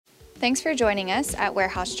Thanks for joining us at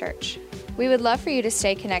Warehouse Church. We would love for you to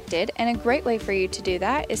stay connected, and a great way for you to do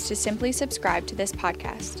that is to simply subscribe to this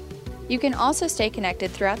podcast. You can also stay connected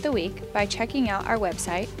throughout the week by checking out our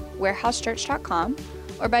website, warehousechurch.com,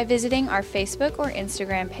 or by visiting our Facebook or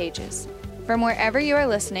Instagram pages. From wherever you are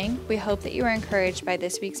listening, we hope that you are encouraged by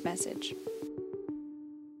this week's message.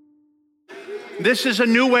 This is a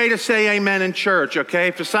new way to say amen in church, okay?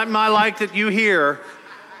 If it's something I like that you hear,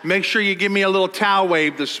 make sure you give me a little towel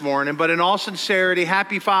wave this morning. But in all sincerity,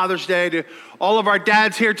 happy Father's Day to all of our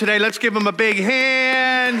dads here today. Let's give them a big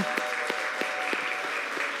hand.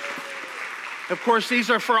 Of course, these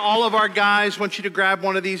are for all of our guys. I want you to grab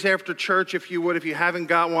one of these after church if you would. If you haven't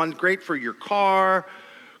got one, great for your car,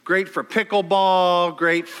 great for pickleball,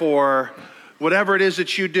 great for whatever it is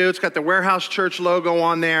that you do. It's got the Warehouse Church logo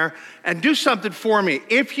on there. And do something for me.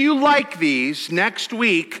 If you like these, next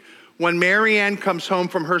week, when Marianne comes home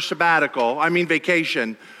from her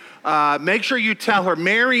vacation, make sure you tell her,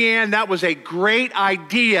 Marianne, that was a great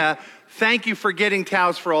idea. Thank you for getting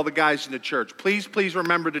towels for all the guys in the church. Please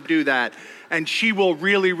remember to do that. And she will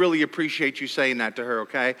really, really appreciate you saying that to her,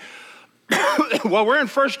 okay? Well, we're in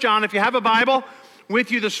 1 John. If you have a Bible with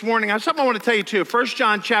you this morning, I have something I want to tell you too. 1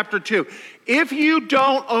 John chapter 2. If you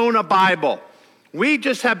don't own a Bible, we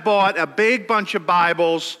just have bought a big bunch of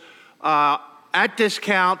Bibles at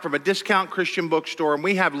discount from a discount Christian bookstore, and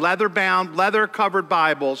we have leather-bound, leather-covered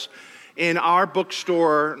Bibles in our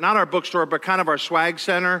bookstore, not our bookstore, but kind of our swag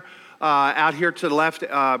center out here to the left,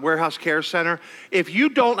 Warehouse Care Center. If you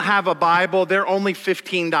don't have a Bible, they're only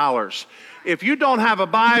 $15. If you don't have a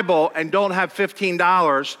Bible and don't have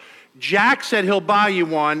 $15, Jack said he'll buy you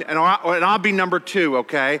one, and I'll be number 2,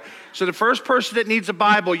 okay? So the first person that needs a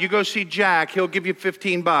Bible, you go see Jack. He'll give you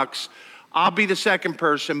 $15. I'll be the second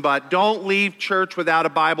person, but don't leave church without a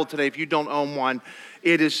Bible today if you don't own one.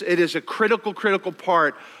 It is a critical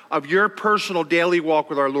part of your personal daily walk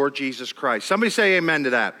with our Lord Jesus Christ. Somebody say amen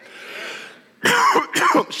to that.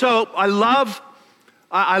 So I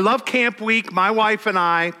love Camp Week. My wife and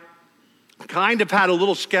I kind of had a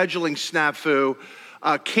little scheduling snafu.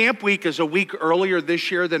 Camp Week is a week earlier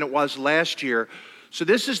this year than it was last year. So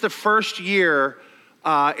this is the first year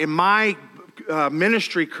in my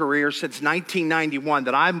ministry career since 1991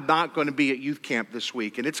 that I'm not going to be at youth camp this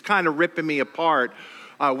week, and it's kind of ripping me apart.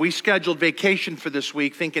 We scheduled vacation for this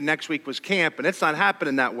week thinking next week was camp, and it's not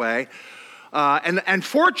happening that way. And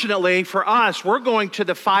fortunately for us, we're going to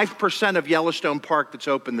the 5% of Yellowstone Park that's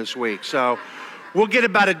open this week. So we'll get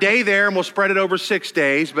about a day there, and we'll spread it over 6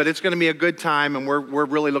 days, but it's going to be a good time, and we're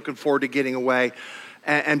really looking forward to getting away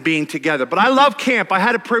and being together. But I love camp. I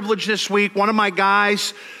had a privilege this week. One of my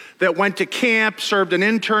guys that went to camp, served an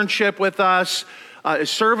internship with us,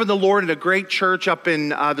 is serving the Lord in a great church up in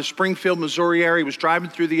the Springfield, Missouri area. He was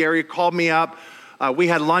driving through the area, called me up. We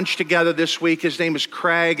had lunch together this week. His name is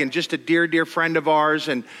Craig, and just a dear friend of ours.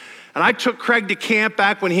 And I took Craig to camp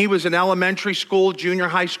back when he was in elementary school, junior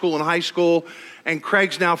high school, and high school. And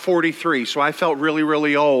Craig's now 43, so I felt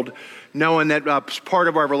really old knowing that part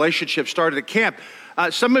of our relationship started at camp.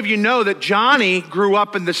 Some of you know that Johnny grew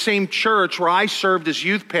up in the same church where I served as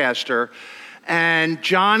youth pastor. And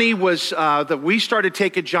Johnny we started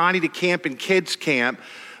taking Johnny to camp in kids camp.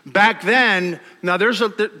 Back then, now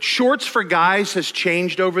the shorts for guys has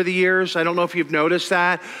changed over the years. I don't know if you've noticed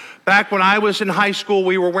that. Back when I was in high school,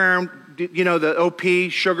 we were wearing, the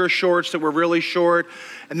OP sugar shorts that were really short.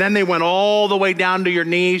 And then they went all the way down to your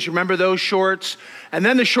knees. You remember those shorts? And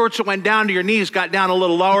then the shorts that went down to your knees got down a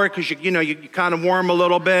little lower because you kind of wore them a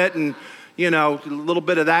little bit, and a little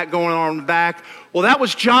bit of that going on in the back. Well, that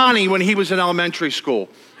was Johnny when he was in elementary school.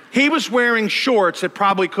 He was wearing shorts that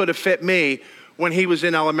probably could have fit me when he was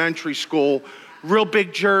in elementary school. Real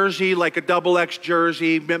big jersey, like a XX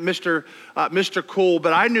jersey, Mr. Cool.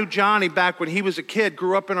 But I knew Johnny back when he was a kid,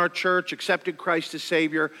 grew up in our church, accepted Christ as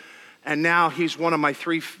Savior. And now he's one of my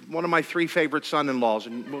three favorite son-in-laws,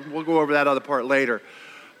 and we'll go over that other part later.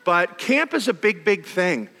 But camp is a big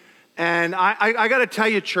thing. And I got to tell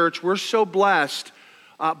you, church, we're so blessed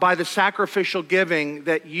by the sacrificial giving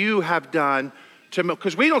that you have done,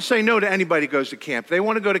 because we don't say no to anybody who goes to camp. If they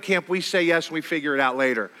want to go to camp, we say yes, and we figure it out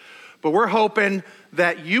later. But we're hoping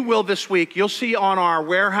that you will this week. You'll see on our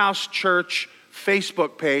Warehouse Church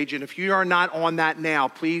Facebook page, and if you are not on that now,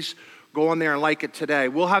 please go on there and like it today.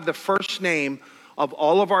 We'll have the first name of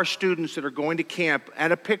all of our students that are going to camp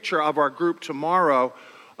and a picture of our group tomorrow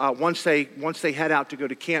once they head out to go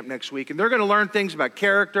to camp next week. And they're going to learn things about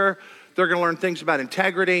character. They're going to learn things about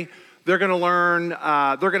integrity. They're going to learn,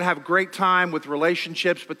 they're going to have a great time with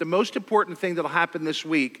relationships. But the most important thing that'll happen this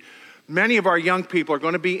week, many of our young people are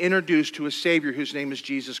going to be introduced to a Savior whose name is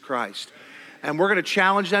Jesus Christ. and we're going to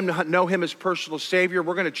challenge them to know him as personal Savior.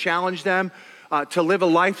 We're going to challenge them to live a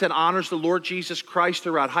life that honors the Lord Jesus Christ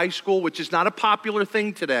throughout high school, which is not a popular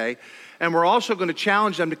thing today. And we're also going to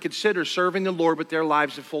challenge them to consider serving the Lord with their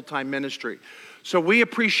lives in full-time ministry. So we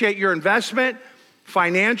appreciate your investment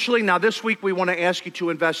financially. Now this week we want to ask you to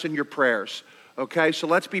invest in your prayers. Okay, so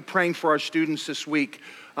let's be praying for our students this week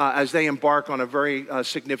as they embark on a very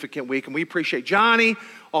significant week. And we appreciate Johnny,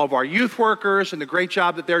 all of our youth workers, and the great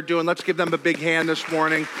job that they're doing. Let's give them a big hand this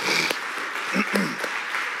morning.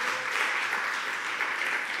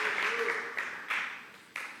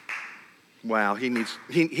 Wow, he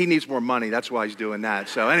needs more money. That's why he's doing that.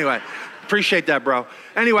 So anyway, appreciate that, bro.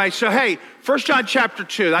 Anyway, so hey, 1 John chapter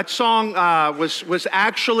 2, that song was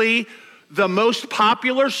actually the most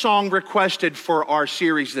popular song requested for our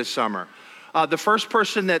series this summer. The first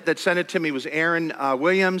person that sent it to me was Aaron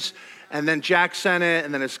Williams, and then Jack sent it,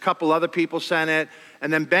 and then a couple other people sent it,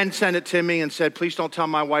 and then Ben sent it to me and said, please don't tell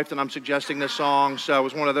my wife that I'm suggesting this song. So it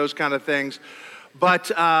was one of those kind of things. But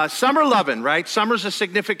summer loving, right? Summer's a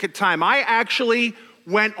significant time. I actually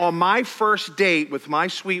went on my first date with my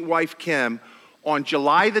sweet wife, Kim, on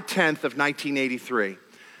July the 10th of 1983.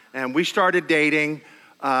 And we started dating.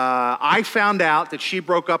 I found out that she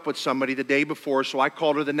broke up with somebody the day before, so I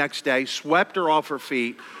called her the next day, swept her off her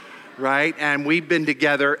feet, right? And we've been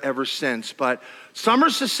together ever since. But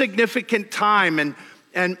summer's a significant time.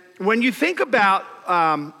 And when you think about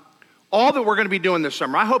all that we're going to be doing this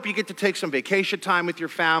summer, I hope you get to take some vacation time with your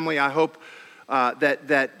family. I hope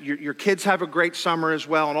that your kids have a great summer as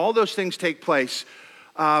well, and all those things take place.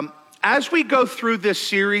 As we go through this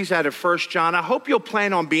series out of 1 John, I hope you'll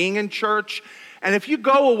plan on being in church. And if you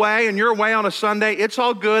go away and you're away on a Sunday, it's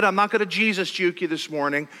all good. I'm not going to Jesus juke you this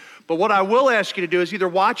morning. But what I will ask you to do is either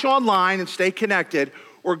watch online and stay connected,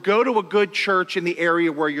 or go to a good church in the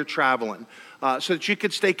area where you're traveling, so that you can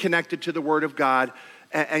stay connected to the Word of God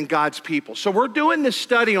and God's people. So we're doing this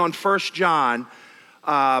study on 1 John,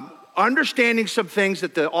 understanding some things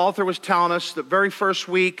that the author was telling us. The very first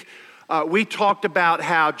week, we talked about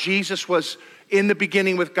how Jesus was in the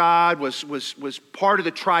beginning with God, was part of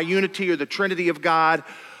the triunity or the Trinity of God.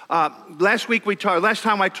 Last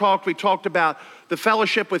time I talked, we talked about the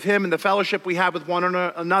fellowship with him and the fellowship we have with one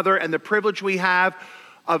another, and the privilege we have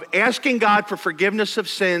of asking God for forgiveness of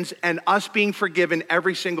sins and us being forgiven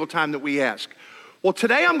every single time that we ask. Well,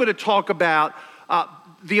 today I'm going to talk about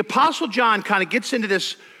the Apostle John kind of gets into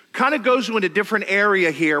this, kind of goes into a different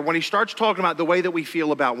area here when he starts talking about the way that we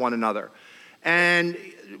feel about one another. And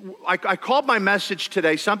I called my message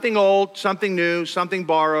today, something old, something new, something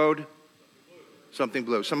borrowed, something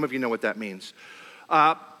blue. Some of you know what that means.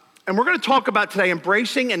 And we're going to talk about today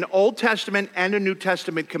embracing an Old Testament and a New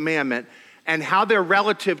Testament commandment, and how they're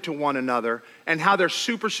relative to one another, and how they're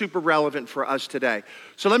super, super relevant for us today.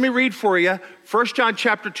 So let me read for you 1 John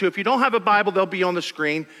chapter 2. If you don't have a Bible, they'll be on the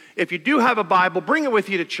screen. If you do have a Bible, bring it with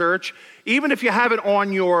you to church. Even if you have it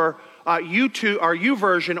on your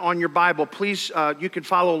YouVersion on your Bible, please, you can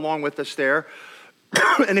follow along with us there.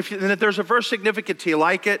 And if there's a verse significant to you,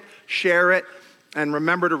 like it, share it, and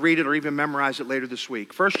remember to read it or even memorize it later this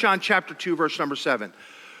week. 1 John chapter 2, verse number 7.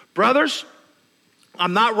 Brothers,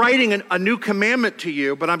 I'm not writing a new commandment to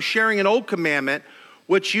you, but I'm sharing an old commandment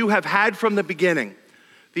which you have had from the beginning.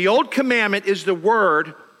 The old commandment is the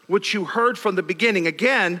word which you heard from the beginning.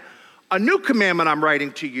 Again, a new commandment I'm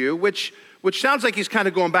writing to you, which sounds like he's kind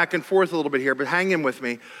of going back and forth a little bit here, but hang in with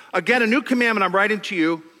me. Again, a new commandment I'm writing to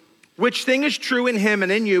you, which thing is true in him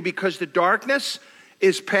and in you, because the darkness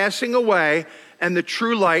is passing away and the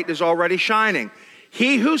true light is already shining.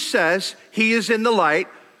 He who says he is in the light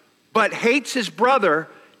but hates his brother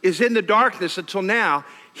is in the darkness until now.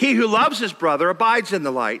 He who loves his brother abides in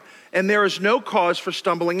the light, and there is no cause for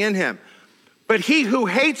stumbling in him. But he who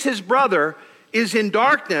hates his brother is in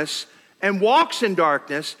darkness and walks in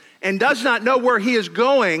darkness and does not know where he is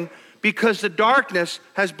going, because the darkness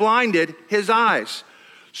has blinded his eyes.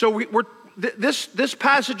 So this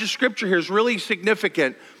passage of scripture here is really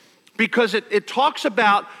significant, because it talks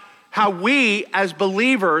about how we as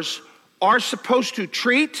believers are supposed to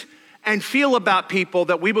treat and feel about people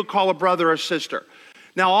that we would call a brother or sister.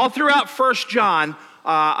 Now, all throughout 1 John,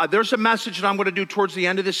 there's a message that I'm going to do towards the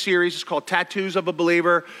end of this series. It's called Tattoos of a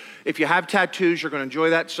Believer. If you have tattoos, you're going to enjoy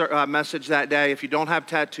that message that day. If you don't have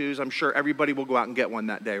tattoos, I'm sure everybody will go out and get one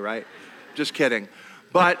that day, right? Just kidding.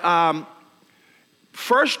 But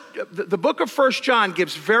the book of 1 John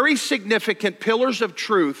gives very significant pillars of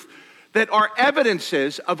truth that are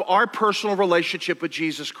evidences of our personal relationship with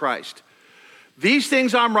Jesus Christ. These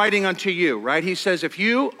things I'm writing unto you, right? He says, if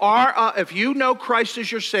you know Christ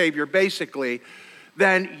as your Savior, basically,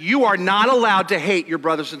 then you are not allowed to hate your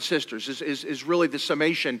brothers and sisters, is really the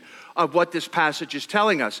summation of what this passage is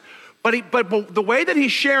telling us. But the way that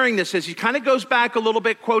he's sharing this is he kind of goes back a little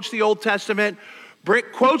bit, quotes the Old Testament,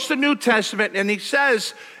 quotes the New Testament, and he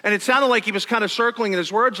says, and it sounded like he was kind of circling in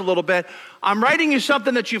his words a little bit, I'm writing you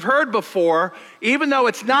something that you've heard before, even though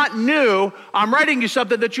it's not new, I'm writing you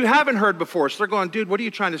something that you haven't heard before. So they're going, dude, what are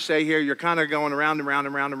you trying to say here? You're kind of going around and round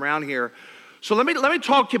and round and round here. So let me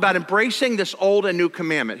talk to you about embracing this old and new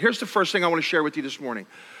commandment. Here's the first thing I want to share with you this morning.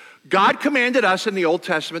 God commanded us in the Old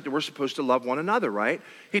Testament that we're supposed to love one another, right?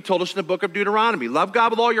 He told us in the book of Deuteronomy, love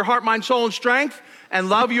God with all your heart, mind, soul, and strength, and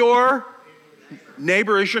love your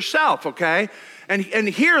neighbor as yourself, okay? And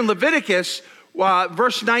here in Leviticus,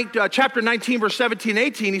 chapter 19, verse 17,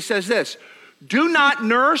 18, he says this, do not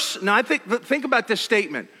nurse, now think about this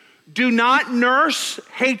statement, do not nurse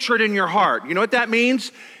hatred in your heart. You know what that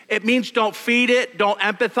means? It means don't feed it, don't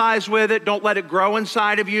empathize with it, don't let it grow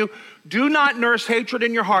inside of you. Do not nurse hatred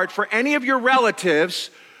in your heart for any of your relatives.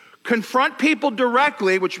 Confront people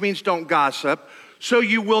directly, which means don't gossip, so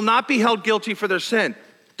you will not be held guilty for their sin.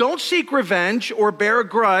 Don't seek revenge or bear a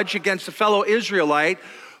grudge against a fellow Israelite,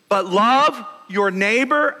 but love your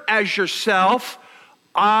neighbor as yourself.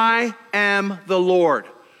 I am the Lord.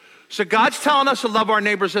 So God's telling us to love our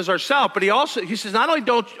neighbors as ourselves, but he says not only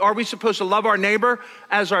are we supposed to love our neighbor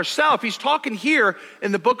as ourselves, he's talking here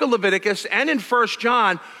in the book of Leviticus and in 1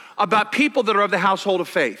 John about people that are of the household of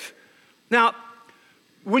faith. Now,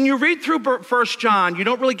 when you read through 1 John, you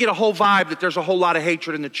don't really get a whole vibe that there's a whole lot of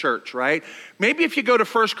hatred in the church, right? Maybe if you go to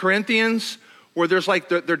 1 Corinthians, where there's like,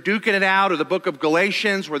 they're duking it out, or the book of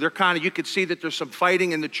Galatians, where you could see that there's some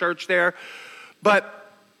fighting in the church there. But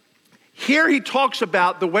here he talks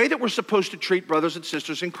about the way that we're supposed to treat brothers and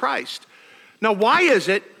sisters in Christ. Now, why is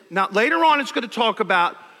it? Now, later on, it's going to talk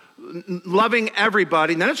about loving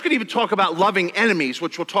everybody, and then it's going to even talk about loving enemies,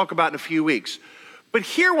 which we'll talk about in a few weeks. But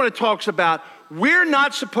here, when it talks about we're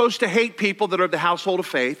not supposed to hate people that are of the household of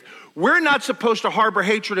faith, we're not supposed to harbor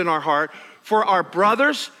hatred in our heart for our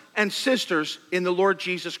brothers and sisters in the Lord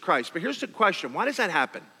Jesus Christ. But here's the question, why does that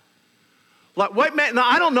happen? Now,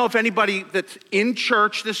 I don't know if anybody that's in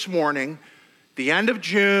church this morning, the end of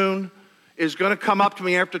June, is going to come up to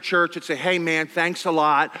me after church and say, hey man, thanks a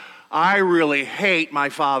lot. I really hate my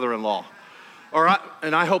father-in-law.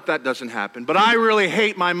 And I hope that doesn't happen. But I really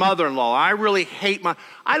hate my mother-in-law.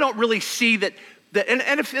 I don't really see that.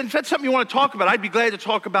 And if that's something you want to talk about, I'd be glad to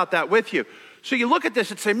talk about that with you. So you look at this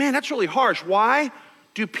and say, man, that's really harsh. Why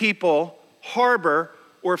do people harbor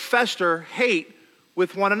or fester hate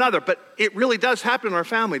with one another? But it really does happen in our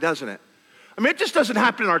family, doesn't it? I mean, it just doesn't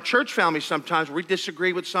happen in our church family sometimes where we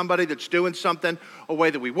disagree with somebody that's doing something a way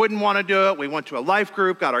that we wouldn't want to do it. We went to a life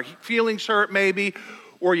group, got our feelings hurt maybe,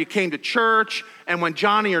 or you came to church, and when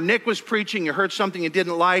Johnny or Nick was preaching, you heard something you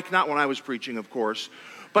didn't like. Not when I was preaching, of course.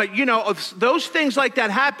 But, you know, those things like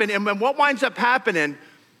that happen, and what winds up happening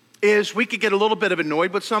is we could get a little bit of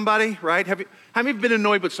annoyed with somebody, right? How many of you been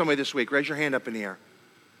annoyed with somebody this week? Raise your hand up in the air.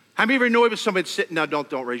 How many of you are annoyed with somebody sitting? No,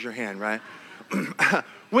 don't raise your hand, right?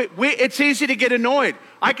 It's easy to get annoyed.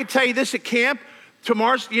 I can tell you this at camp.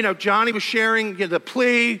 Tomorrow's, Johnny was sharing the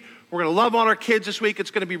plea. We're going to love on our kids this week.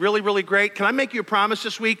 It's going to be really, really great. Can I make you a promise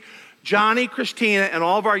this week? Johnny, Christina, and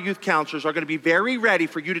all of our youth counselors are going to be very ready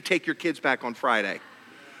for you to take your kids back on Friday.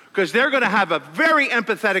 Because they're going to have a very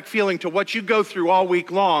empathetic feeling to what you go through all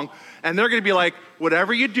week long. And they're going to be like,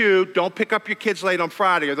 whatever you do, don't pick up your kids late on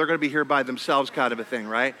Friday or they're going to be here by themselves kind of a thing,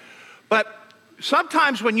 right? But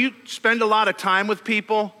sometimes when you spend a lot of time with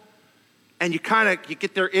people and you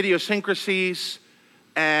get their idiosyncrasies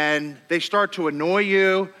and they start to annoy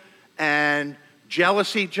you and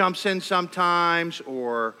jealousy jumps in sometimes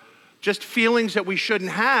or just feelings that we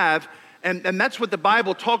shouldn't have. And that's what the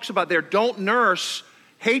Bible talks about there. Don't nurse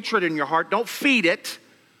hatred in your heart. Don't feed it.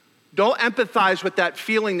 Don't empathize with that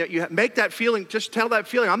feeling that you have. Make that feeling, just tell that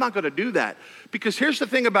feeling, I'm not going to do that. Because here's the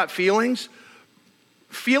thing about feelings.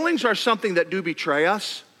 Feelings are something that do betray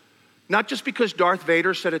us. Not just because Darth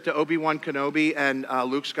Vader said it to Obi-Wan Kenobi and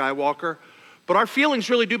Luke Skywalker, but our feelings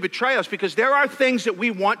really do betray us because there are things that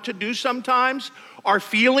we want to do sometimes. Our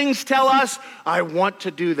feelings tell us, I want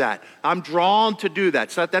to do that. I'm drawn to do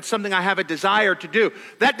that. So that's something I have a desire to do.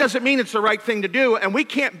 That doesn't mean it's the right thing to do, and we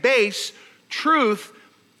can't base truth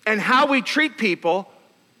and how we treat people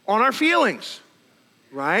on our feelings,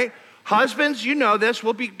 right? Husbands, you know this,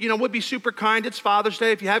 we'll be super kind. It's Father's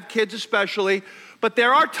Day, if you have kids especially. But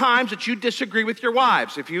there are times that you disagree with your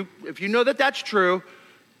wives. If you know that that's true,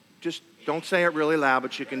 just don't say it really loud,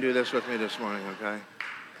 but you can do this with me this morning, okay?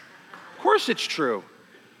 Of course it's true.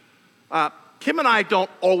 Kim and I don't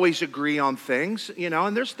always agree on things,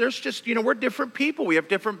 and there's just, we're different people. We have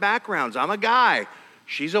different backgrounds. I'm a guy.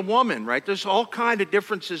 She's a woman, right? There's all kind of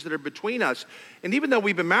differences that are between us. And even though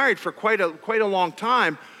we've been married for quite a long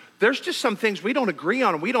time, there's just some things we don't agree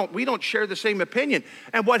on, and we don't share the same opinion.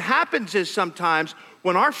 And what happens is sometimes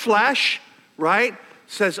when our flesh, right,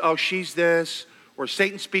 says, oh, she's this, or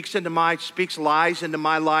Satan speaks lies into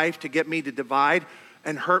my life to get me to divide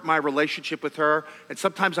and hurt my relationship with her. And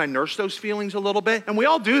sometimes I nurse those feelings a little bit. And we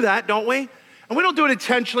all do that, don't we? And we don't do it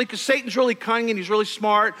intentionally because Satan's really cunning and he's really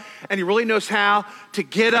smart and he really knows how to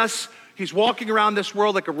get us. He's walking around this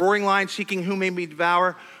world like a roaring lion seeking whom he may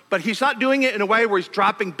devour. But he's not doing it in a way where he's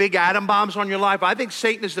dropping big atom bombs on your life. I think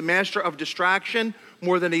Satan is the master of distraction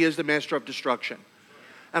more than he is the master of destruction.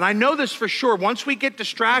 And I know this for sure. Once we get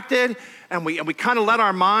distracted and we kind of let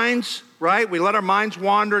our minds, right? We let our minds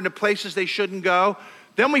wander into places they shouldn't go.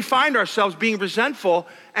 Then we find ourselves being resentful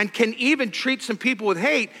and can even treat some people with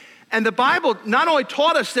hate. And the Bible not only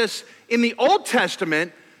taught us this in the Old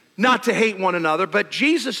Testament, not to hate one another, but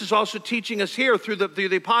Jesus is also teaching us here through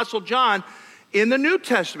the Apostle John in the New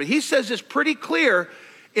Testament. He says this pretty clear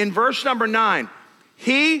in verse number 9.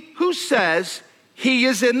 He who says he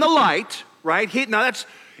is in the light, right? Now that's,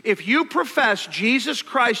 if you profess Jesus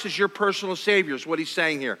Christ as your personal Savior, is what he's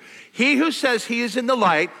saying here. He who says he is in the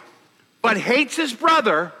light, but hates his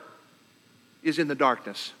brother, is in the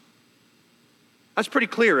darkness. That's pretty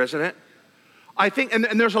clear, isn't it? I think,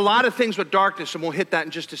 and there's a lot of things with darkness, and we'll hit that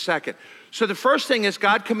in just a second. So the first thing is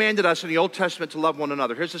God commanded us in the Old Testament to love one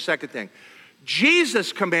another. Here's the second thing.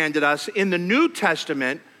 Jesus commanded us in the New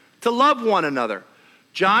Testament to love one another.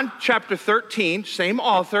 John chapter 13, same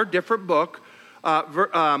author, different book,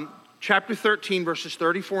 chapter 13, verses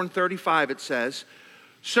 34 and 35, it says,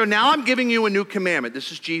 so now I'm giving you a new commandment.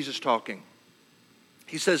 This is Jesus talking.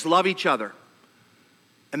 He says, love each other.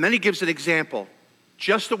 And then he gives an example,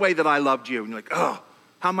 just the way that I loved you. And you're like, oh,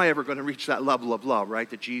 how am I ever going to reach that level of love, right,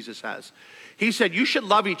 that Jesus has? He said, you should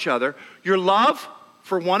love each other. Your love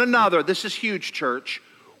for one another, this is huge, church,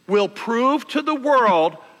 will prove to the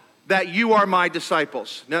world that you are my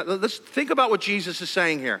disciples. Now, let's think about what Jesus is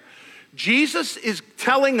saying here. Jesus is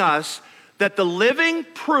telling us that the living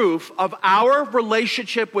proof of our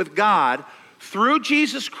relationship with God through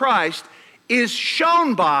Jesus Christ is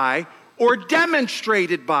shown by or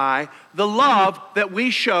demonstrated by the love that we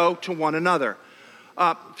show to one another.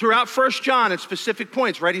 Throughout 1 John at specific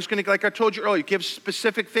points, right? He's going to, like I told you earlier, give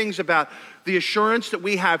specific things about the assurance that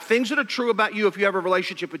we have, things that are true about you if you have a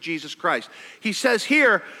relationship with Jesus Christ. He says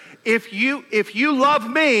here, if you love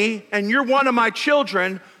me and you're one of my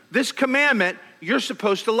children, this commandment, you're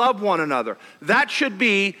supposed to love one another. That should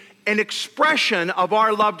be an expression of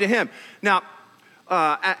our love to him. Now,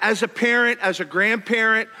 as a parent, as a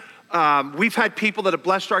grandparent, we've had people that have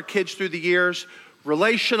blessed our kids through the years,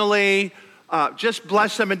 relationally, just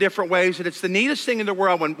bless them in different ways. And it's the neatest thing in the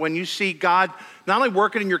world when you see God not only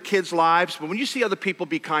working in your kids' lives, but when you see other people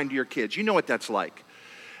be kind to your kids. You know what that's like.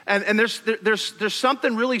 And there's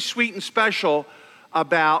something really sweet and special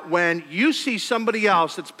about when you see somebody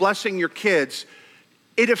else that's blessing your kids.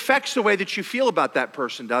 It affects the way that you feel about that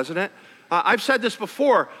person, doesn't it? I've said this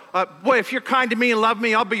before. Boy, if you're kind to me and love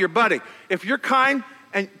me, I'll be your buddy. If you're kind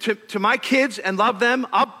and to my kids and love them,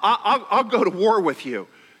 I'll go to war with you.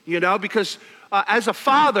 Because as a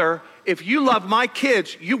father, if you love my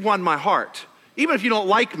kids, you won my heart. Even if you don't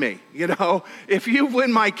like me, if you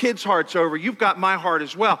win my kids' hearts over, you've got my heart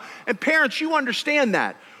as well. And parents, you understand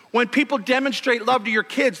that. When people demonstrate love to your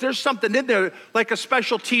kids, there's something in there, like a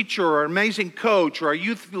special teacher or an amazing coach or a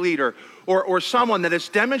youth leader or someone that has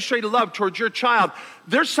demonstrated love towards your child.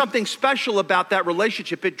 There's something special about that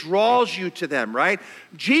relationship. It draws you to them, right?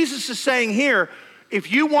 Jesus is saying here,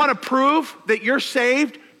 if you want to prove that you're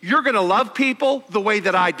saved, you're going to love people the way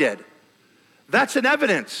that I did. That's an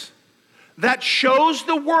evidence. That shows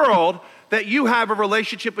the world that you have a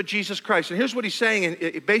relationship with Jesus Christ. And here's what he's saying,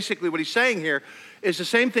 and basically what he's saying here is the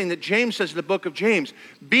same thing that James says in the book of James.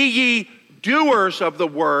 Be ye doers of the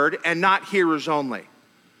word and not hearers only.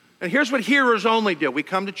 And here's what hearers only do. We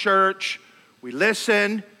come to church, we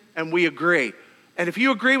listen, and we agree. And if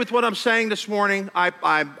you agree with what I'm saying this morning,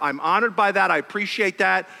 I'm honored by that. I appreciate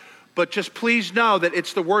that. But just please know that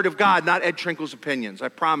it's the word of God, not Ed Trinkle's opinions. I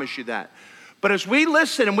promise you that. But as we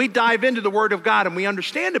listen and we dive into the word of God and we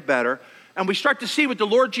understand it better, and we start to see what the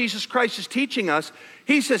Lord Jesus Christ is teaching us,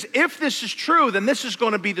 he says, if this is true, then this is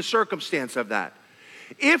going to be the circumstance of that.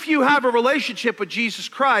 If you have a relationship with Jesus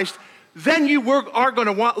Christ, then you are going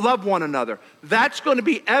to love one another. That's going to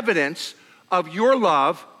be evidence of your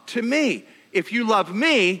love to me. If you love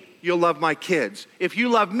me, you'll love my kids. If you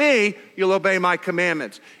love me, you'll obey my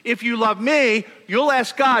commandments. If you love me, you'll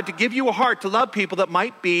ask God to give you a heart to love people that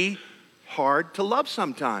might be hard to love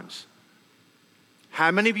sometimes.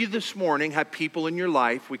 How many of you this morning have people in your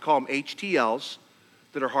life, we call them HTLs,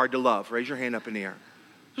 that are hard to love? Raise your hand up in the air.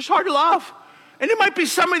 It's hard to love. And it might be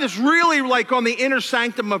somebody that's really like on the inner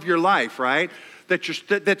sanctum of your life, right?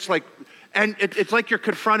 That's like, and it's like you're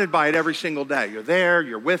confronted by it every single day. You're there,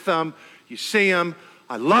 you're with them, you see them.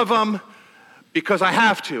 I love them because I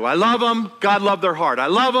have to. I love them. God loved their heart. I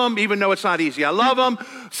love them even though it's not easy. I love them.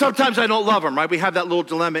 Sometimes I don't love them, right? We have that little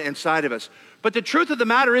dilemma inside of us. But the truth of the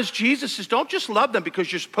matter is, Jesus says, don't just love them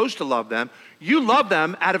because you're supposed to love them. You love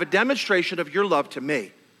them out of a demonstration of your love to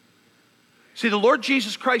me. See, the Lord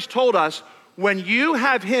Jesus Christ told us, when you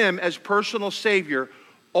have him as personal Savior,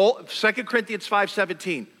 2 Corinthians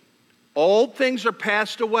 5:17, old things are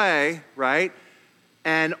passed away, right?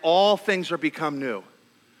 And all things are become new.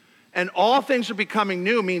 And all things are becoming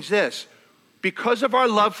new means this: because of our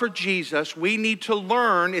love for Jesus, we need to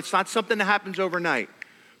learn. It's not something that happens overnight.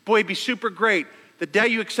 Boy, it'd be super great the day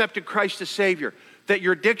you accepted Christ as Savior, that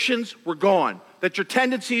your addictions were gone, that your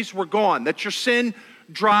tendencies were gone, that your sin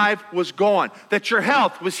drive was gone, that your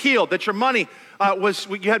health was healed, that your money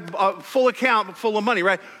you had a full account full of money,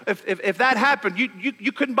 right? If that happened,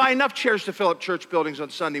 you couldn't buy enough chairs to fill up church buildings on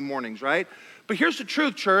Sunday mornings, right? But here's the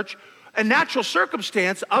truth, church. A natural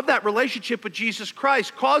circumstance of that relationship with Jesus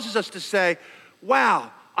Christ causes us to say,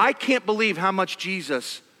 wow, I can't believe how much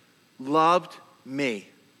Jesus loved me.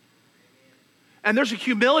 And there's a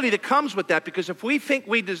humility that comes with that, because if we think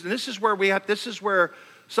this is where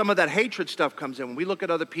some of that hatred stuff comes in. When we look at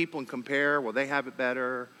other people and compare, well, they have it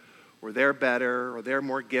better, or they're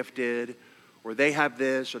more gifted, or they have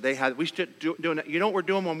this, or they have, doing it. You know what we're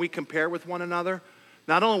doing when we compare with one another?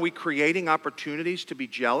 Not only are we creating opportunities to be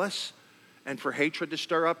jealous and for hatred to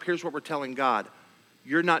stir up, here's what we're telling God: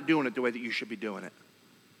 you're not doing it the way that you should be doing it.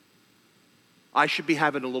 I should be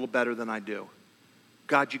having it a little better than I do.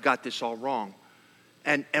 God, you got this all wrong.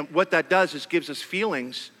 And what that does is gives us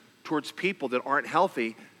feelings towards people that aren't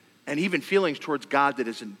healthy, and even feelings towards God that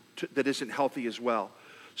isn't healthy as well.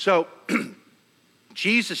 So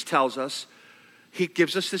Jesus tells us, he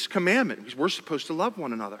gives us this commandment. We're supposed to love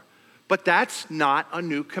one another. But that's not a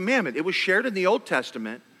new commandment. It was shared in the Old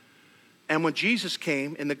Testament, and when Jesus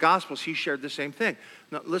came in the Gospels, he shared the same thing.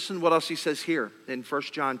 Now listen to what else he says here in 1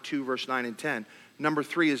 John 2, verse 9 and 10. Number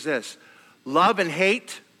 3 is this: love and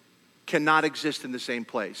hate cannot exist in the same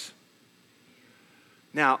place.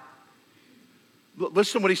 Now,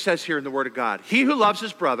 listen to what he says here in the Word of God. He who loves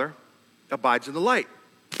his brother abides in the light,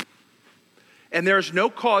 and there is no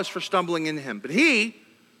cause for stumbling in him. But he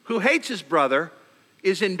who hates his brother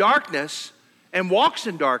is in darkness and walks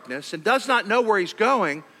in darkness and does not know where he's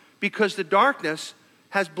going, because the darkness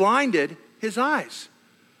has blinded his eyes.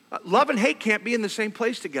 Love and hate can't be in the same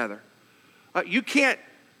place together. You can't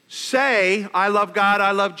say, I love God,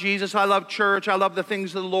 I love Jesus, I love church, I love the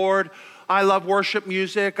things of the Lord, I love worship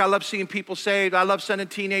music, I love seeing people saved, I love sending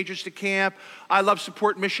teenagers to camp, I love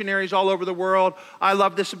supporting missionaries all over the world, I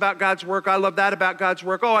love this about God's work, I love that about God's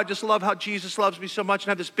work, oh, I just love how Jesus loves me so much, and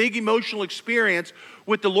have this big emotional experience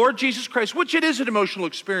with the Lord Jesus Christ, which it is an emotional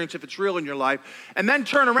experience if it's real in your life, and then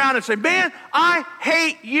turn around and say, man, I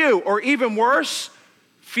hate you, or even worse,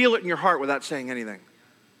 feel it in your heart without saying anything,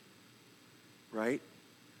 right?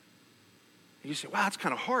 And you say, wow, that's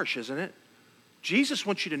kind of harsh, isn't it? Jesus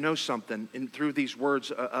wants you to know something through these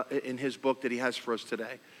words in his book that he has for us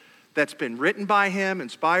today, that's been written by him,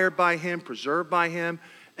 inspired by him, preserved by him,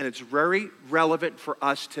 and it's very relevant for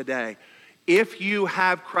us today. If you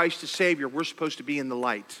have Christ as Savior, we're supposed to be in the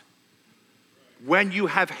light. When you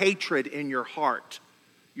have hatred in your heart,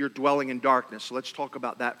 you're dwelling in darkness. So let's talk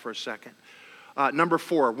about that for a second. Number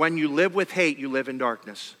 4, when you live with hate, you live in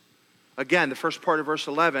darkness. Again, the first part of verse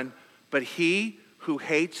 11, but he who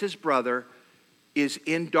hates his brother is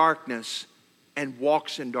in darkness and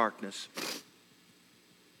walks in darkness.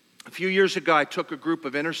 A few years ago, I took a group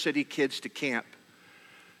of inner city kids to camp.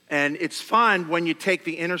 And it's fun when you take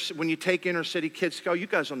inner city kids. Oh, you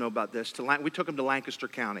guys don't know about this. We took them to Lancaster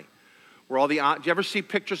County, where all the. Do you ever see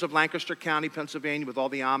pictures of Lancaster County, Pennsylvania, with all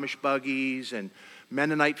the Amish buggies and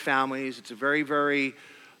Mennonite families? It's a very, very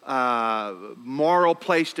moral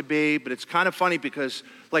place to be, but it's kind of funny because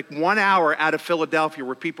like 1 hour out of Philadelphia,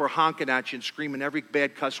 where people are honking at you and screaming every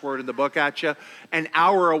bad cuss word in the book at you, an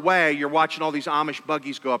hour away, you're watching all these Amish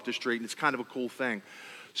buggies go up the street, and it's kind of a cool thing.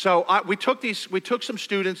 So we took some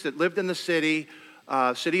students that lived in the city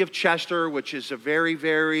of Chester, which is a very,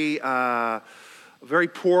 very, very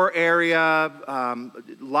poor area, a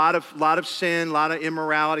lot of sin, a lot of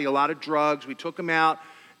immorality, a lot of drugs. We took them out,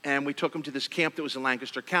 and we took them to this camp that was in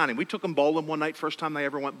Lancaster County. We took them bowling one night, first time they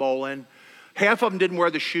ever went bowling. Half of them didn't wear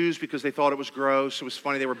the shoes because they thought it was gross. It was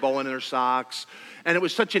funny, they were bowling in their socks. And it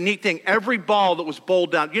was such a neat thing. Every ball that was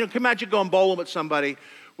bowled down, can you imagine going bowling with somebody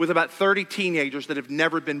with about 30 teenagers that have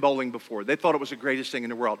never been bowling before? They thought it was the greatest thing in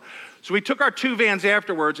the world. So we took our 2 vans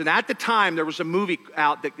afterwards, and at the time, there was a movie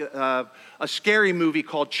out, a scary movie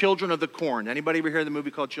called Children of the Corn. Anybody ever hear of the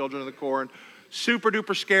movie called Children of the Corn? Super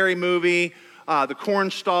duper scary movie. The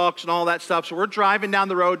corn stalks and all that stuff. So we're driving down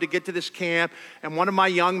the road to get to this camp, and one of my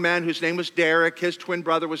young men, whose name was Derek, his twin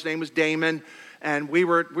brother, his name was Damon, and we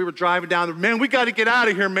were driving down the, man, we got to get out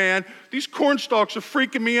of here, man. These corn stalks are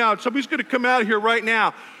freaking me out. Somebody's going to come out of here right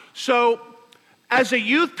now. So as a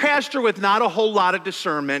youth pastor with not a whole lot of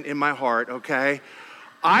discernment in my heart, okay,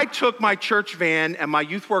 I took my church van, and my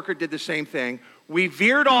youth worker did the same thing. We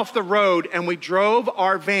veered off the road, and we drove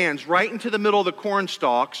our vans right into the middle of the corn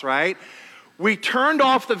stalks, right? We turned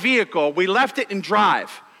off the vehicle, we left it in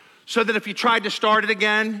drive, so that if you tried to start it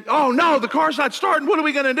again, oh no, the car's not starting, what are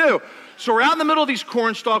we gonna do? So we're out in the middle of these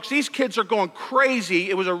corn stalks, these kids are going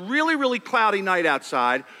crazy. It was a really, really cloudy night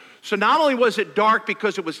outside. So not only was it dark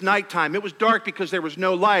because it was nighttime, it was dark because there was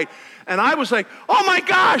no light. And I was like, oh my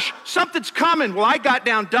gosh, something's coming. Well, I got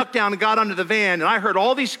down, ducked down, and got under the van, and I heard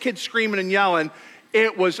all these kids screaming and yelling.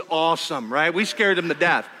 It was awesome, right? We scared them to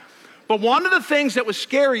death. But one of the things that was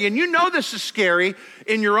scary, and you know this is scary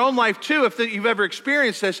in your own life too, if you've ever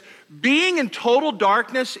experienced this, being in total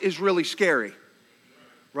darkness is really scary,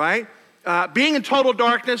 right? Being in total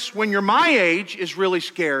darkness when you're my age is really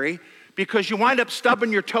scary because you wind up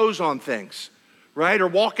stubbing your toes on things, right? Or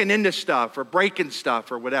walking into stuff or breaking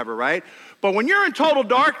stuff or whatever, right? But when you're in total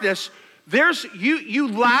darkness,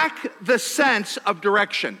 you lack the sense of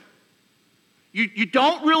direction. You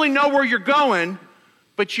don't really know where you're going,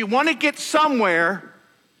 but you want to get somewhere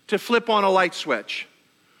to flip on a light switch.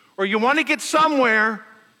 Or you want to get somewhere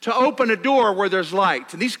to open a door where there's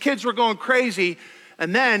light. And these kids were going crazy.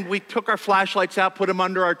 And then we took our flashlights out, put them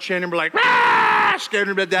under our chin, and we're like, ah! Scared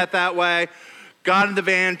them to death that way. Got in the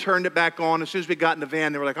van, turned it back on. As soon as we got in the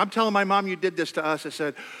van, they were like, I'm telling my mom you did this to us. I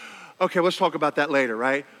said, okay, let's talk about that later,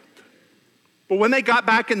 right? But when they got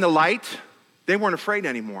back in the light, they weren't afraid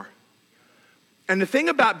anymore. And the thing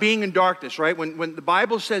about being in darkness, right, when the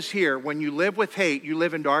Bible says here, when you live with hate, you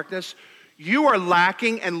live in darkness, you are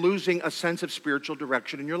lacking and losing a sense of spiritual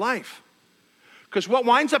direction in your life. Because what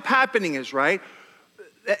winds up happening is, right,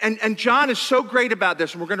 and John is so great about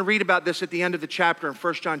this, and we're going to read about this at the end of the chapter in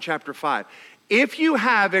 1 John chapter 5. If you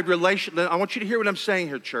have a relationship, I want you to hear what I'm saying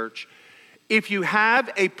here, church. If you have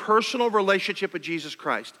a personal relationship with Jesus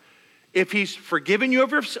Christ, if he's forgiven you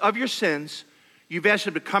of your sins, you've asked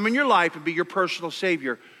him to come in your life and be your personal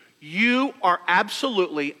Savior, you are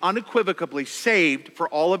absolutely, unequivocally saved for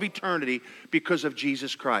all of eternity because of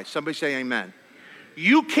Jesus Christ. Somebody say amen.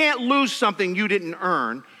 You can't lose something you didn't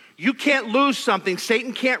earn. You can't lose something.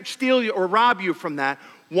 Satan can't steal you or rob you from that.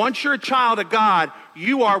 Once you're a child of God,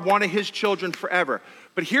 you are one of his children forever.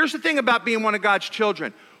 But here's the thing about being one of God's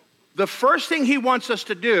children. The first thing he wants us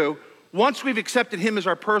to do, once we've accepted him as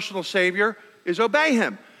our personal Savior, is obey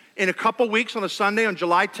him. In a couple weeks on a Sunday, on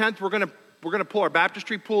July 10th, we're going to pull our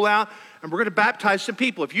baptistry pool out, and we're going to baptize some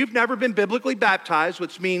people. If you've never been biblically baptized,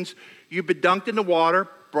 which means you've been dunked in the water,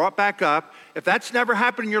 brought back up, if that's never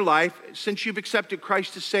happened in your life since you've accepted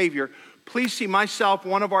Christ as Savior, please see myself,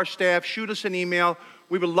 one of our staff, shoot us an email.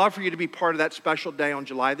 We would love for you to be part of that special day on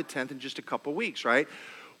July the 10th in just a couple weeks, right?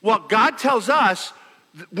 Well, God tells us,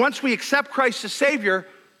 once we accept Christ as Savior,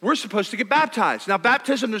 we're supposed to get baptized. Now,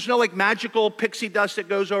 baptism, there's no like magical pixie dust that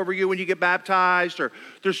goes over you when you get baptized, or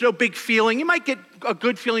there's no big feeling. You might get a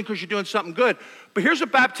good feeling because you're doing something good. But here's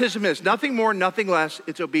what baptism is. Nothing more, nothing less.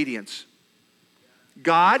 It's obedience.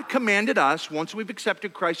 God commanded us, once we've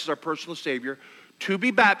accepted Christ as our personal Savior, to be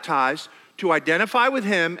baptized, to identify with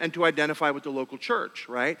him, and to identify with the local church,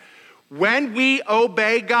 right? When we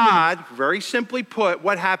obey God, very simply put,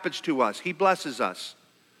 what happens to us? He blesses us.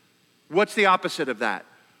 What's the opposite of that?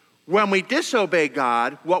 When we disobey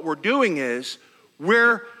God, what we're doing is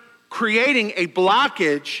we're creating a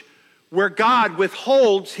blockage where God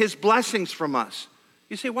withholds his blessings from us.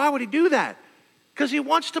 You say, why would he do that? Because he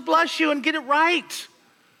wants to bless you and get it right.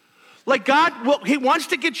 Like God, he wants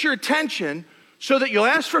to get your attention so that you'll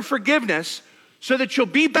ask for forgiveness, so that you'll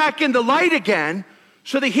be back in the light again,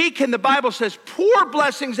 so that he can, the Bible says, pour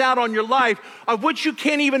blessings out on your life of which you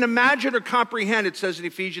can't even imagine or comprehend. It says in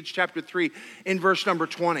Ephesians chapter 3 in verse number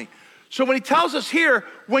 20. So when he tells us here,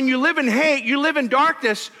 when you live in hate, you live in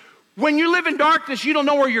darkness. When you live in darkness, you don't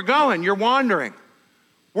know where you're going. You're wandering.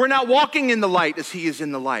 We're not walking in the light as he is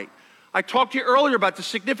in the light. I talked to you earlier about the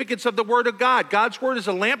significance of the Word of God. God's Word is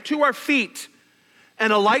a lamp to our feet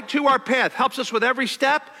and a light to our path. Helps us with every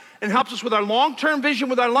step and helps us with our long-term vision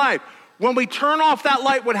with our life. When we turn off that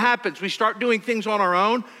light, what happens? We start doing things on our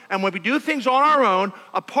own. And when we do things on our own,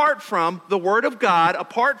 apart from the Word of God,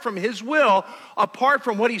 apart from His will, apart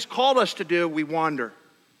from what He's called us to do, we wander.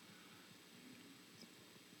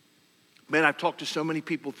 Man, I've talked to so many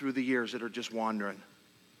people through the years that are just wandering.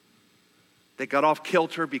 They got off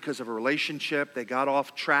kilter because of a relationship. They got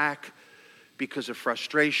off track because of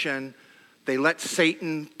frustration. They let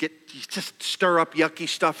Satan just stir up yucky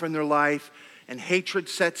stuff in their life, and hatred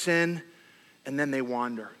sets in, and then they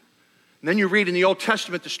wander. And then you read in the Old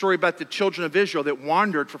Testament the story about the children of Israel that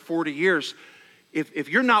wandered for 40 years. If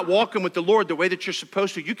you're not walking with the Lord the way that you're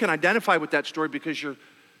supposed to, you can identify with that story because you're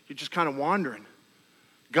just kind of wandering.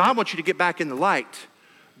 God wants you to get back in the light.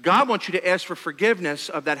 God wants you to ask for forgiveness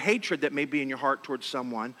of that hatred that may be in your heart towards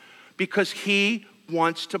someone because He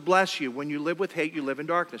wants to bless you. When you live with hate, you live in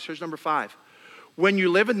darkness. Here's number 5. When you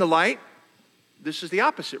live in the light, this is the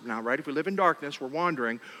opposite now, right? If we live in darkness, we're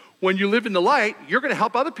wandering. When you live in the light, you're going to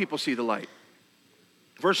help other people see the light.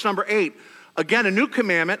 Verse number 8. Again, a new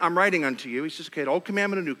commandment I'm writing unto you. He says, okay, an old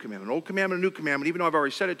commandment, a new commandment. An old commandment, a new commandment, even though I've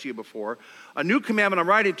already said it to you before. A new commandment I'm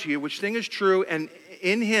writing to you, which thing is true, and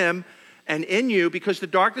in Him and in you, because the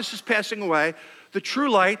darkness is passing away, the true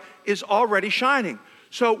light is already shining.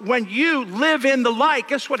 So when you live in the light,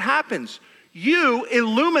 guess what happens? You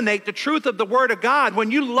illuminate the truth of the Word of God.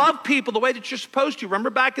 When you love people the way that you're supposed to, remember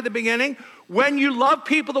back at the beginning? When you love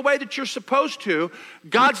people the way that you're supposed to,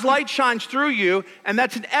 God's light shines through you, and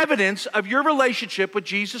that's an evidence of your relationship with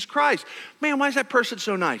Jesus Christ. Man, why is that person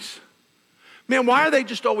so nice? Man, why are they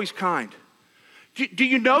just always kind? Do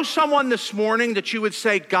you know someone this morning that you would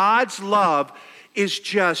say God's love is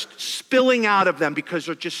just spilling out of them because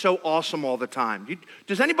they're just so awesome all the time?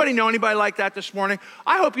 Does anybody know anybody like that this morning?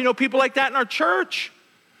 I hope you know people like that in our church,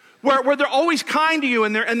 where they're always kind to you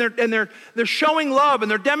and they're showing love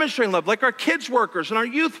and they're demonstrating love, like our kids workers and our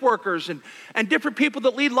youth workers and different people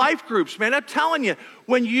that lead life groups. Man, I'm telling you,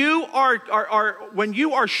 when you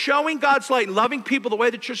are showing God's light and loving people the way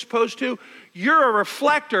that you're supposed to, you're a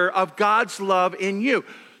reflector of God's love in you.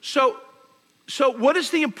 So what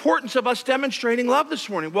is the importance of us demonstrating love this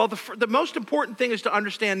morning? Well, the most important thing is to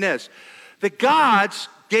understand this, that God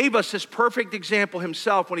gave us this perfect example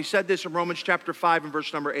Himself when He said this in Romans chapter 5 and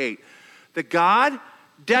verse number 8, that God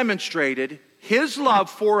demonstrated His love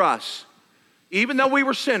for us, even though we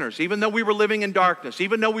were sinners, even though we were living in darkness,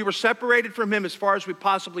 even though we were separated from Him as far as we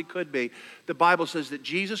possibly could be. The Bible says that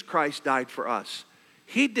Jesus Christ died for us.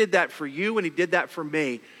 He did that for you and He did that for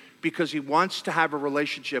me because He wants to have a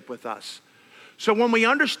relationship with us. So when we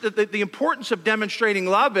understand the importance of demonstrating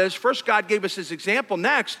love is, first God gave us His example.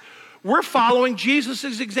 Next, we're following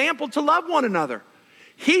Jesus' example to love one another.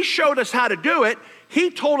 He showed us how to do it. He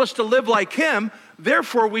told us to live like Him.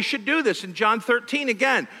 Therefore, we should do this. In John 13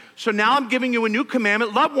 again. So now I'm giving you a new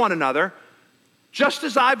commandment. Love one another just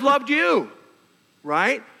as I've loved you.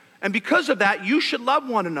 Right? And because of that, you should love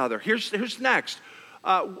one another. Here's next.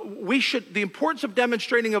 The importance of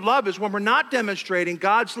demonstrating of love is when we're not demonstrating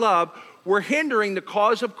God's love, we're hindering the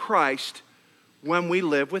cause of Christ when we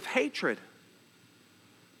live with hatred.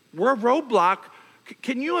 We're a roadblock.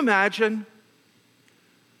 Can you imagine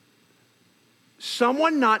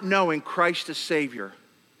someone not knowing Christ as Savior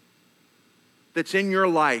that's in your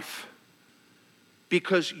life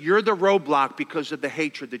because you're the roadblock because of the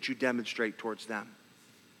hatred that you demonstrate towards them?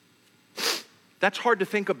 That's hard to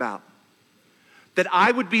think about. That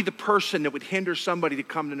I would be the person that would hinder somebody to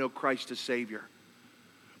come to know Christ as Savior.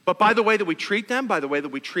 But by the way that we treat them, by the way that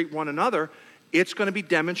we treat one another, it's going to be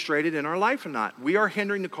demonstrated in our life or not. We are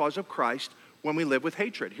hindering the cause of Christ when we live with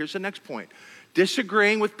hatred. Here's the next point.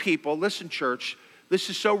 Disagreeing with people, listen church, this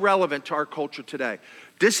is so relevant to our culture today.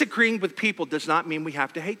 Disagreeing with people does not mean we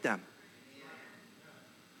have to hate them.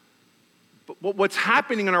 But what's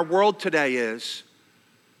happening in our world today is,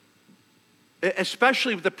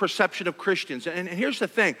 especially with the perception of Christians, and here's the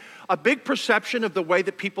thing, a big perception of the way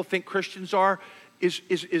that people think Christians are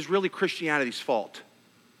is really Christianity's fault.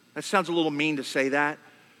 That sounds a little mean to say that,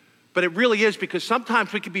 but it really is, because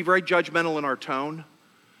sometimes we can be very judgmental in our tone,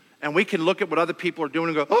 and we can look at what other people are doing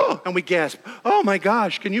and go, oh, and we gasp, oh my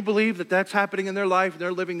gosh, can you believe that that's happening in their life, and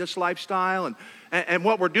they're living this lifestyle? And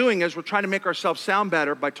what we're doing is we're trying to make ourselves sound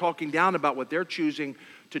better by talking down about what they're choosing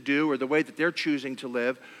to do or the way that they're choosing to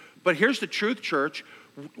live. But here's the truth, church.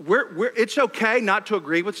 It's okay not to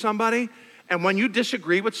agree with somebody. And when you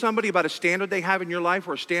disagree with somebody about a standard they have in your life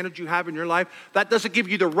or a standard you have in your life, that doesn't give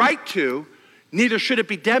you the right to, neither should it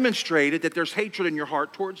be demonstrated that there's hatred in your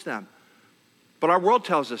heart towards them. But our world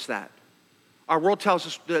tells us that. Our world tells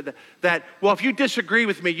us that, well, if you disagree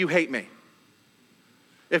with me, you hate me.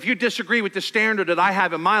 If you disagree with the standard that I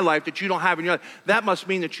have in my life that you don't have in your life, that must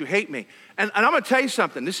mean that you hate me. And I'm going to tell you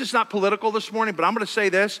something. This is not political this morning, but I'm going to say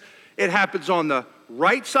this. It happens on the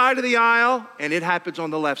right side of the aisle, and it happens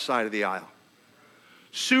on the left side of the aisle.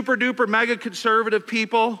 Super duper mega conservative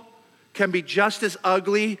people can be just as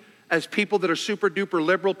ugly as people that are super duper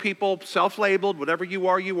liberal people, self-labeled, whatever you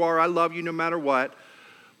are, I love you no matter what.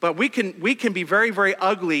 But we can be very, very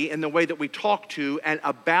ugly in the way that we talk to and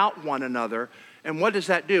about one another. And what does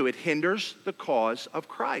that do? It hinders the cause of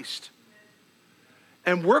Christ.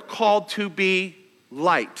 And we're called to be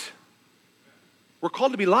light. We're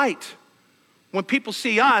called to be light. When people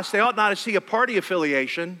see us, they ought not to see a party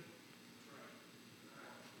affiliation.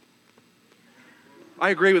 I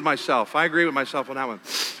agree with myself on that one.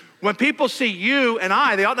 When people see you and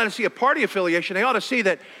I, they ought not to see a party affiliation. They ought to see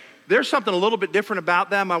that there's something a little bit different about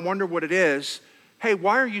them. I wonder what it is. Hey,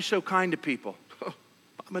 why are you so kind to people?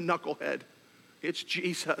 I'm a knucklehead. It's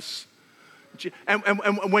Jesus. And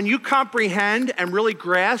when you comprehend and really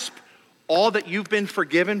grasp all that you've been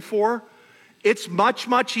forgiven for, it's much,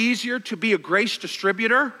 much easier to be a grace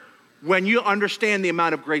distributor when you understand the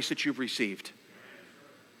amount of grace that you've received.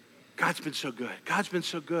 God's been so good. God's been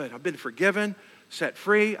so good. I've been forgiven, set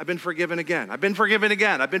free. I've been forgiven again. I've been forgiven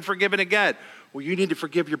again. I've been forgiven again. Well, you need to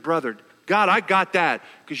forgive your brother. God, I got that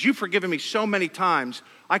because you've forgiven me so many times,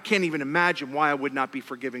 I can't even imagine why I would not be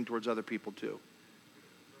forgiving towards other people too.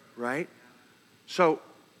 Right? So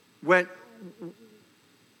when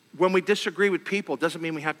we disagree with people, it doesn't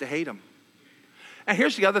mean we have to hate them. And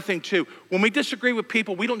here's the other thing too. When we disagree with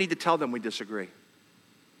people, we don't need to tell them we disagree.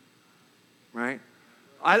 Right?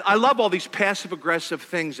 I love all these passive-aggressive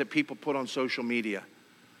things that people put on social media.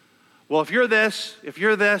 Well, if you're this, if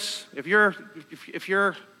you're,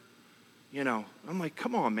 you know, I'm like,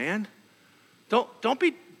 come on, man. Don't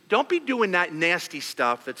be doing that nasty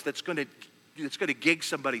stuff that's going to gig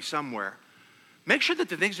somebody somewhere. Make sure that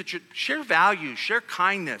the things that you share values, share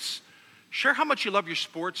kindness, share how much you love your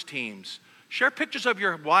sports teams, share pictures of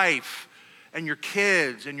your wife and your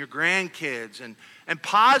kids and your grandkids and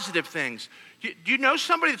positive things. Do you know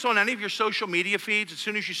somebody that's on any of your social media feeds? As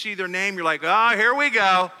soon as you see their name, you're like, oh, here we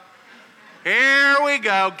go. Here we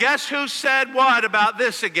go. Guess who said what about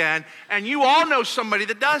this again? And you all know somebody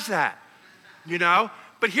that does that, you know?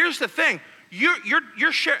 But here's the thing.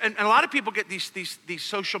 You're sharing, and a lot of people get these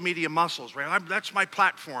social media muscles, right? That's my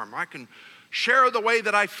platform. I can share the way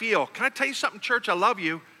that I feel. Can I tell you something, church? I love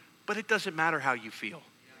you, but it doesn't matter how you feel.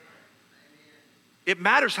 It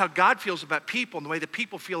matters how God feels about people and the way that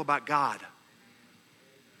people feel about God.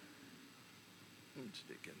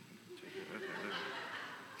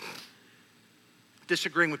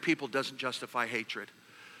 Disagreeing with people doesn't justify hatred.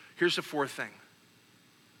 Here's the fourth thing.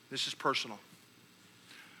 This is personal.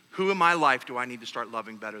 Who in my life do I need to start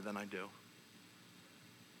loving better than I do?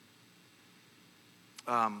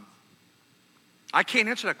 I can't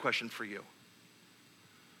answer that question for you.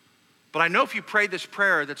 But I know if you pray this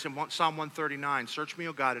prayer that's in Psalm 139, search me,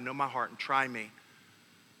 O God, and know my heart, and try me.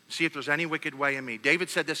 See if there's any wicked way in me. David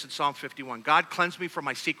said this in Psalm 51. God, cleanse me from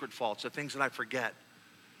my secret faults, the things that I forget.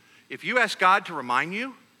 If you ask God to remind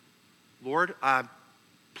you, Lord,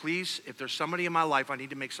 please, if there's somebody in my life I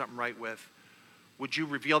need to make something right with, would you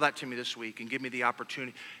reveal that to me this week and give me the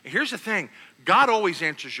opportunity? And here's the thing. God always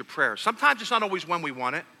answers your prayer. Sometimes it's not always when we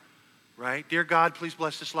want it, right? Dear God, please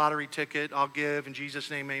bless this lottery ticket. I'll give in Jesus'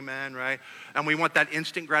 name, amen, right? And we want that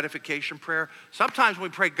instant gratification prayer. Sometimes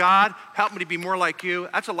when we pray, God, help me to be more like you,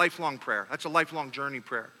 that's a lifelong prayer. That's a lifelong journey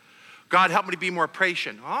prayer. God, help me to be more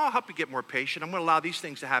patient. Oh, I'll help you get more patient. I'm going to allow these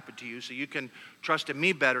things to happen to you so you can trust in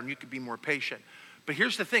me better and you can be more patient. But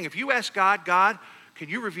here's the thing. If you ask God, God, can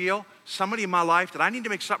you reveal somebody in my life that I need to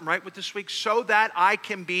make something right with this week so that I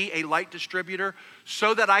can be a light distributor,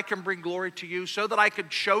 so that I can bring glory to you, so that I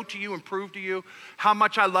could show to you and prove to you how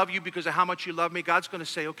much I love you because of how much you love me? God's going to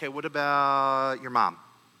say, okay, what about your mom?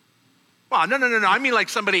 Well, no. I mean like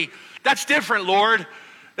somebody, that's different, Lord.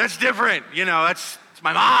 That's different. You know, it's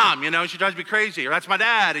my mom, you know, she drives me crazy. Or that's my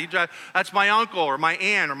dad. That's my uncle or my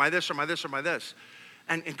aunt or my this or my this or my this.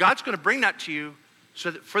 And God's going to bring that to you so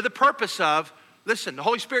that for the purpose of, listen, the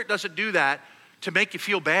Holy Spirit doesn't do that to make you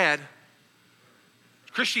feel bad.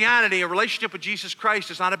 Christianity, a relationship with Jesus Christ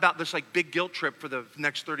is not about this like big guilt trip for the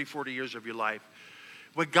next 30, 40 years of your life.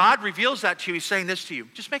 When God reveals that to you, he's saying this to you,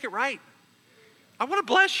 just make it right. I want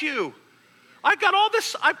to bless you. I've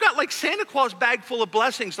got like Santa Claus bag full of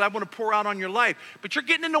blessings that I want to pour out on your life. But you're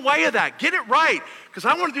getting in the way of that. Get it right. Because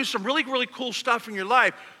I want to do some really, really cool stuff in your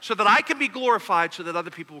life so that I can be glorified so that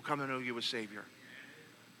other people will come to know you as Savior.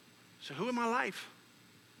 So who in my life?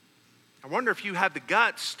 I wonder if you have the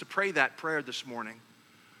guts to pray that prayer this morning.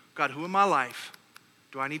 God, who in my life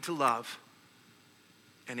do I need to love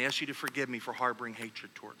and ask you to forgive me for harboring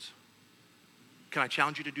hatred towards? Can I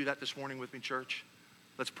challenge you to do that this morning with me, church?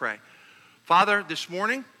 Let's pray. Father, this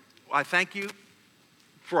morning, I thank you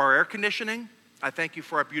for our air conditioning. I thank you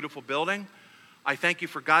for our beautiful building. I thank you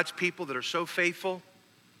for God's people that are so faithful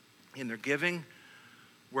in their giving,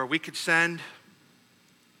 where we could send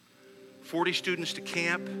 40 students to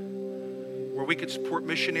camp, where we could support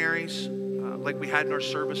missionaries like we had in our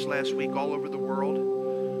service last week all over the world,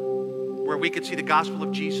 where we could see the gospel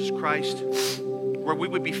of Jesus Christ, where we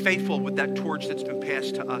would be faithful with that torch that's been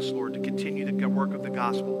passed to us, Lord, to continue the work of the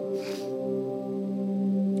gospel.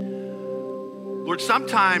 Lord,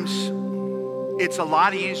 sometimes it's a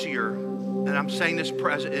lot easier, and I'm saying this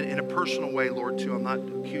in a personal way, Lord, too. I'm not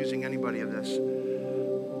accusing anybody of this.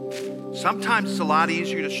 Sometimes it's a lot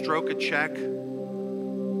easier to stroke a check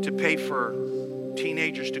to pay for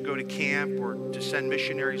teenagers to go to camp or to send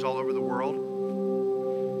missionaries all over the world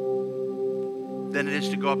than it is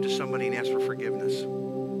to go up to somebody and ask for forgiveness.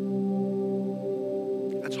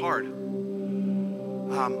 That's hard.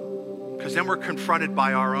 Because then we're confronted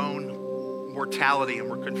by our own mortality and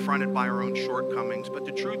we're confronted by our own shortcomings. But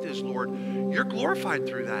the truth is, Lord, you're glorified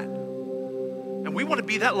through that. And we want to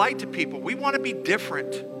be that light to people. We want to be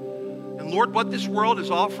different. And Lord, what this world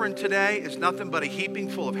is offering today is nothing but a heaping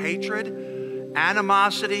full of hatred,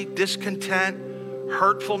 animosity, discontent,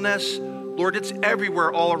 hurtfulness. Lord, it's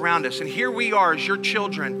everywhere all around us. And here we are as your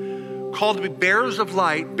children, called to be bearers of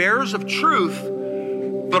light, bearers of truth,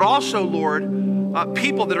 but also, Lord,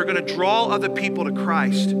 people that are going to draw other people to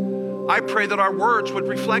Christ. I pray that our words would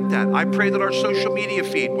reflect that. I pray that our social media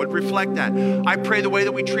feed would reflect that. I pray the way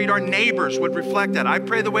that we treat our neighbors would reflect that. I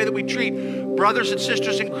pray the way that we treat brothers and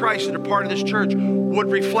sisters in Christ that are part of this church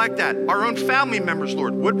would reflect that. Our own family members,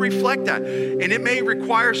 Lord, would reflect that. And it may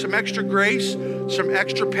require some extra grace, some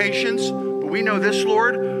extra patience, but we know this,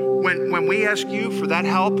 Lord, when we ask you for that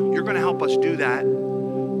help, you're going to help us do that.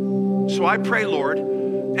 So I pray, Lord,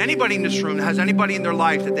 anybody in this room that has anybody in their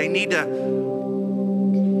life that they need to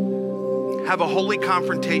have a holy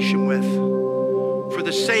confrontation with, for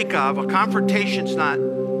the sake of, a confrontation's not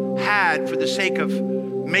had for the sake of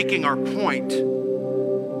making our point.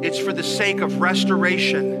 It's for the sake of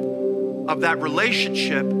restoration of that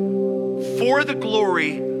relationship for the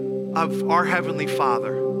glory of our Heavenly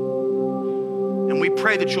Father. And we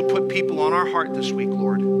pray that you'll put people on our heart this week,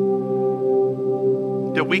 Lord,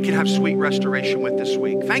 that we can have sweet restoration with this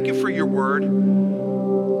week. Thank you for your word.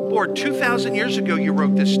 Lord, 2,000 years ago you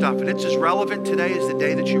wrote this stuff, and it's as relevant today as the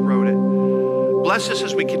day that you wrote it. Bless us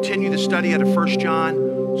as we continue the study out of 1 John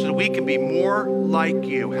so that we can be more like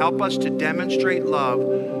you. Help us to demonstrate love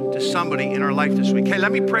to somebody in our life this week. Hey,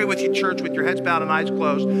 let me pray with you, church, with your heads bowed and eyes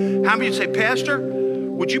closed. How many of you say, Pastor,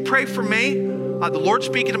 would you pray for me? The Lord's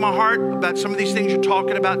speaking to my heart about some of these things you're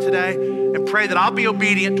talking about today, and pray that I'll be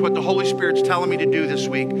obedient to what the Holy Spirit's telling me to do this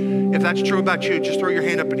week. If that's true about you, just throw your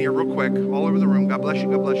hand up in here real quick, all over the room. God bless you,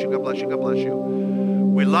 God bless you, God bless you, God bless you.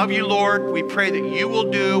 We love you, Lord. We pray that you will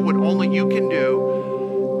do what only you can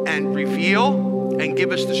do and reveal and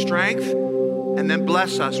give us the strength and then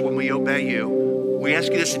bless us when we obey you. We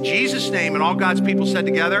ask you this in Jesus' name, and all God's people said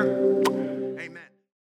together,